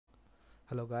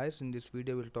Hello guys, in this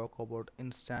video we'll talk about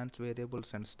instance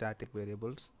variables and static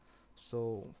variables.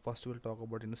 So first we'll talk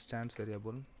about instance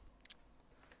variable.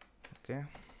 Okay,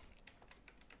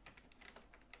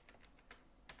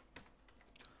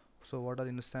 so what are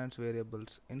instance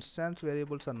variables? Instance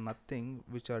variables are nothing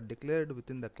which are declared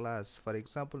within the class. For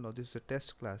example, now this is a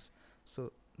test class,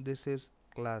 so this is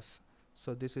class,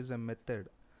 so this is a method.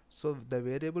 So the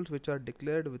variables which are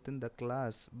declared within the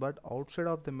class but outside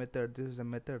of the method, this is a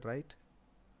method, right?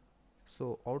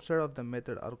 So outside of the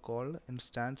method are called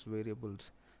instance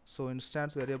variables. So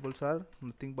instance variables are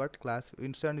nothing but class.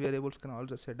 Instance variables can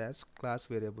also said as class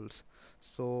variables.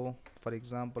 So for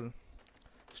example,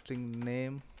 string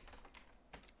name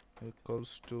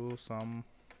equals to some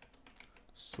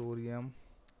suryam,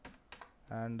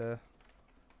 and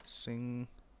string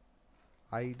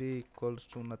id equals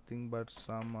to nothing but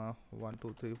some 1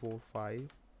 2 3 4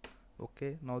 5.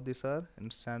 Okay, now these are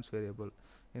instance variable.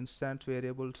 Instance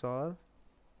variables are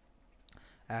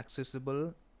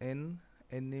accessible in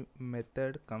any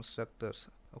method constructors.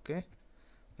 Okay,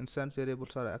 instance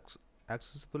variables are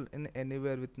accessible in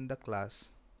anywhere within the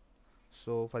class.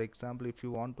 So for example, if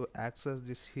you want to access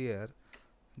this here,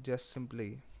 just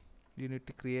simply you need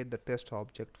to create the test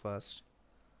object first.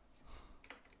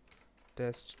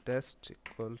 Test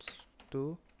equals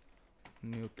to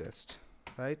new test,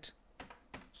 right?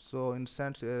 So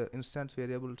instance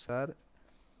variables are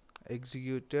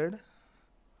executed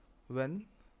when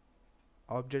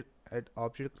object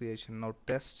creation. Now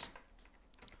test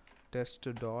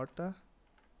dot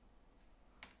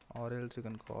or else you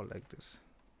can call like this,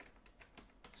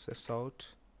 sys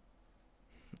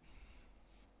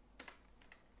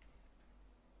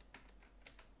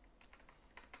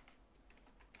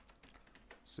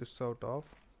out of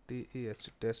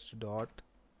test dot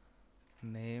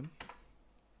name,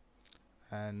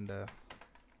 and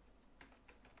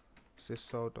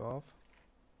sysout of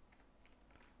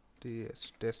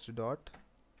test dot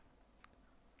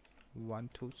 1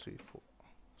 2 3 4,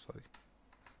 sorry,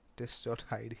 test dot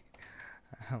id.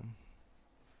 I'm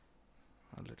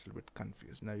a little bit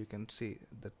confused. Now you can see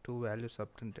the two values are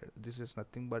printed. This is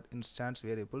nothing but instance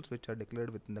variables which are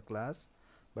declared within the class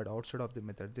but outside of the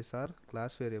method. These are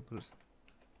class variables.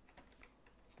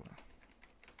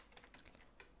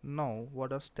 Now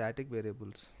what are static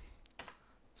variables?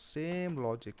 Same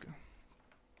logic.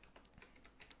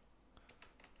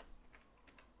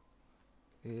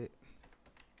 A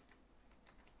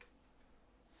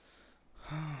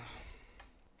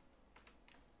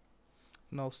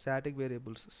Now static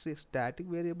variables. See, static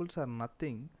variables are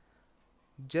nothing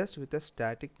just with a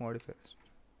static modifier.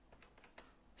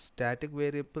 Static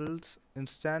variables,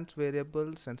 instance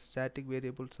variables and static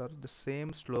variables are the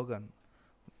same slogan.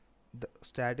 The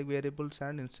static variables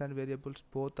and instant variables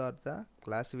both are the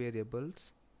class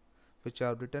variables which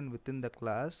are written within the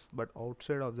class but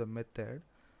outside of the method,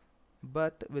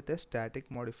 but with a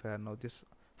static modifier. Now this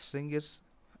string is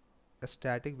a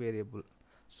static variable.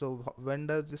 So when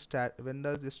does this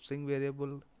string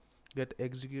variable get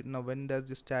executed? Now when does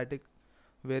the static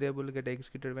variable get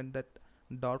executed? When that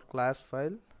dot class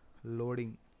file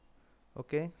loading.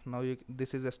 Okay, now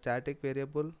this is a static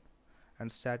variable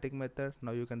and static method.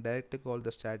 Now you can directly call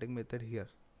the static method here.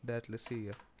 Directly see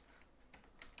here,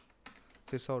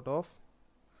 sys out of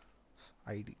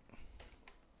id,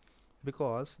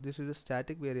 because this is a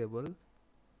static variable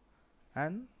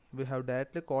and we have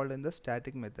directly called in the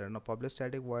static method. Now public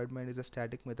static void main is a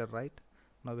static method, right?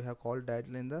 Now we have called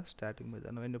directly in the static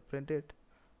method. Now when you print it,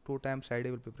 2 times id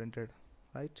will be printed,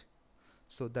 right?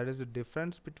 So that is the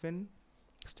difference between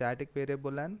static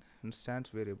variable and instance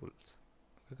variables.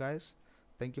 Okay guys,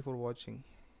 thank you for watching.